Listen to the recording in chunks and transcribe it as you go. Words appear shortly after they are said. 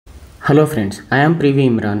Hello friends, I am PRIVY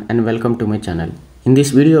IMRAN and welcome to my channel. In this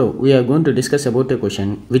video, we are going to discuss about a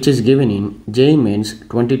question which is given in JEE Mains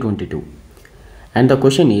 2022. And the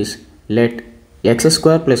question is, let x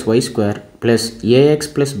square plus y square plus ax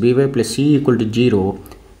plus by plus c equal to 0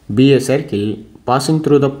 be a circle passing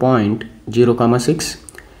through the point 0, 6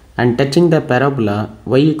 and touching the parabola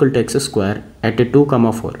y equal to x square at a 2,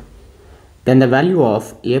 4. Then the value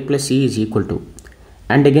of a plus c is equal to,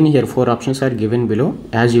 and again here 4 options are given below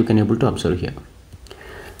as you can able to observe here.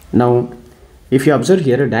 Now if you observe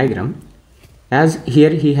here a diagram, as here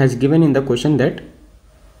he has given in the question that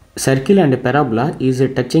circle and a parabola is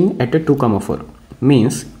touching at a 2, 4,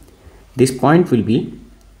 means this point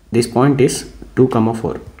is 2,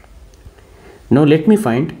 4. Now let me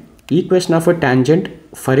find equation of a tangent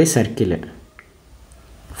for a circle.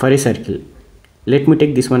 Let me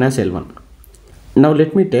take this one as L1. Now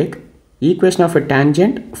let me take equation of a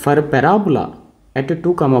tangent for a parabola at a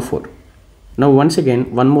 2, 4. Now once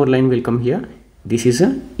again one more line will come here. This is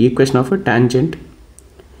a equation of a tangent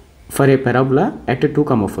for a parabola at a 2,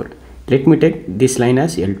 4. Let me take this line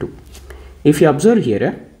as L2. If you observe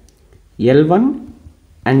here, L1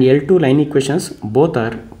 and L2 line equations both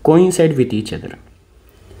are coincide with each other.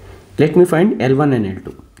 Let me find L1 and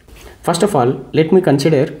L2. First of all, let me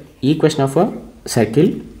consider equation of a circle,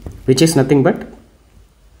 which is nothing but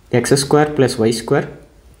x square plus y square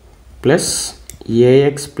plus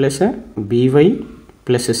ax plus by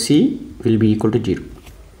plus c will be equal to 0.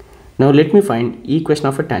 Now let me find equation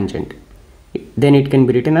of a tangent. Then it can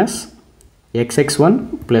be written as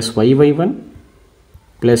xx1 plus yy1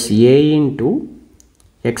 plus a into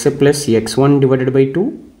x plus x1 divided by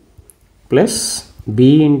 2 plus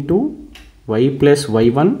b into y plus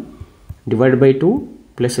y1 divided by 2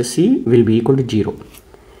 plus c will be equal to 0.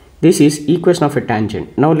 This is equation of a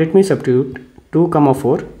tangent. Now let me substitute 2,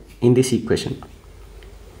 4 in this equation.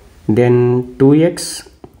 Then 2x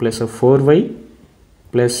plus 4y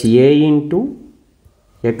plus a into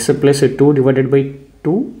x plus 2 divided by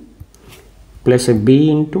 2 plus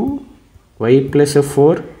b into y plus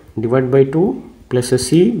 4 divided by 2 plus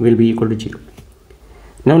c will be equal to 0.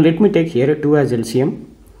 Now let me take here 2 as LCM.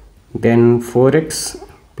 Then 4x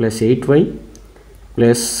plus 8y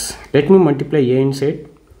plus, let me multiply a inside,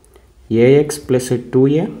 ax plus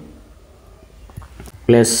 2a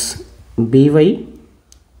plus by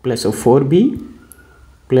plus 4b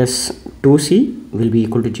plus 2c will be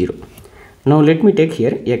equal to 0. Now let me take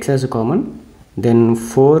here x as a common, then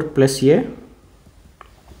 4 plus a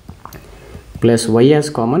plus y as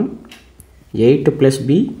common, 8 plus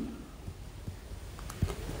b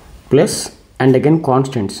plus, and again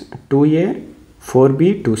constants 2a,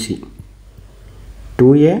 4b, 2c,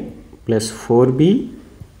 2a plus 4b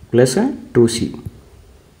plus 2c.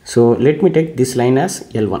 So let me take this line as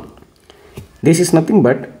L1. This is nothing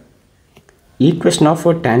but equation of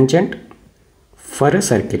a tangent for a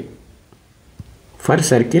circle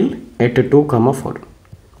at a 2, 4.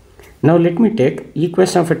 Now let me take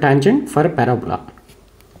equation of a tangent for a parabola.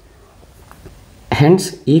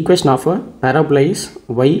 Hence equation of a parabola is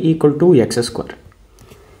y equal to x square.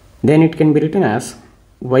 Then it can be written as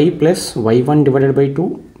y plus y1 divided by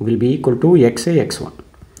 2 will be equal to x1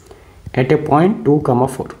 at a point 2,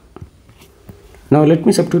 4. Now let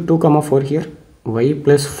me substitute 2, 4 here. Y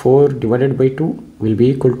plus 4 divided by 2 will be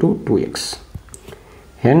equal to 2x.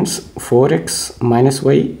 Hence 4x minus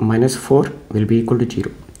y minus 4 will be equal to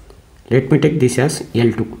 0. Let me take this as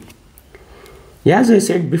L2. As I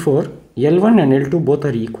said before, L1 and L2 both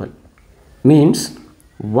are equal. Means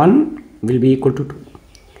 1 will be equal to 2.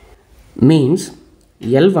 Means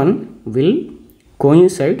L1 will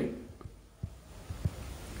coincide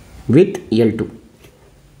with L2.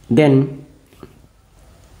 Then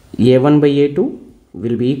A1 by A2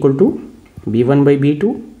 will be equal to B1 by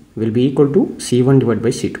B2 will be equal to C1 divided by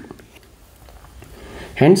C2.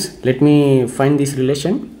 Hence let me find this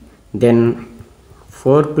relation. Then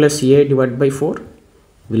 4 plus A divided by 4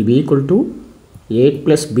 will be equal to 8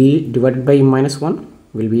 plus B divided by minus 1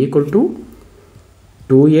 will be equal to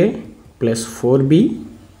 2A plus 4B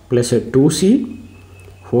plus 2C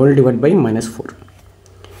whole divided by minus 4.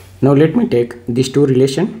 Now let me take these two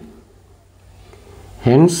relation.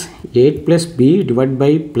 Hence 8 plus b divided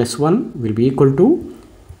by plus 1 will be equal to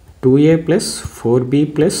 2a plus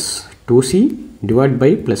 4b plus 2c divided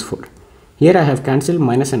by plus 4. Here I have cancelled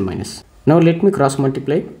minus and minus. Now let me cross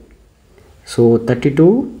multiply. So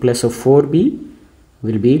 32 plus 4b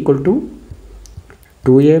will be equal to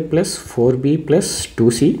 2a plus 4b plus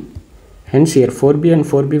 2c. Hence here 4b and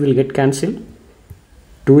 4b will get cancelled.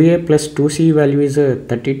 2a plus 2c value is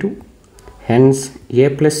 32. Hence a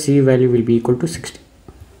plus c value will be equal to 60.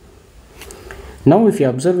 Now if you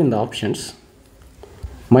observe in the options,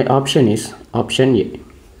 my option is option A.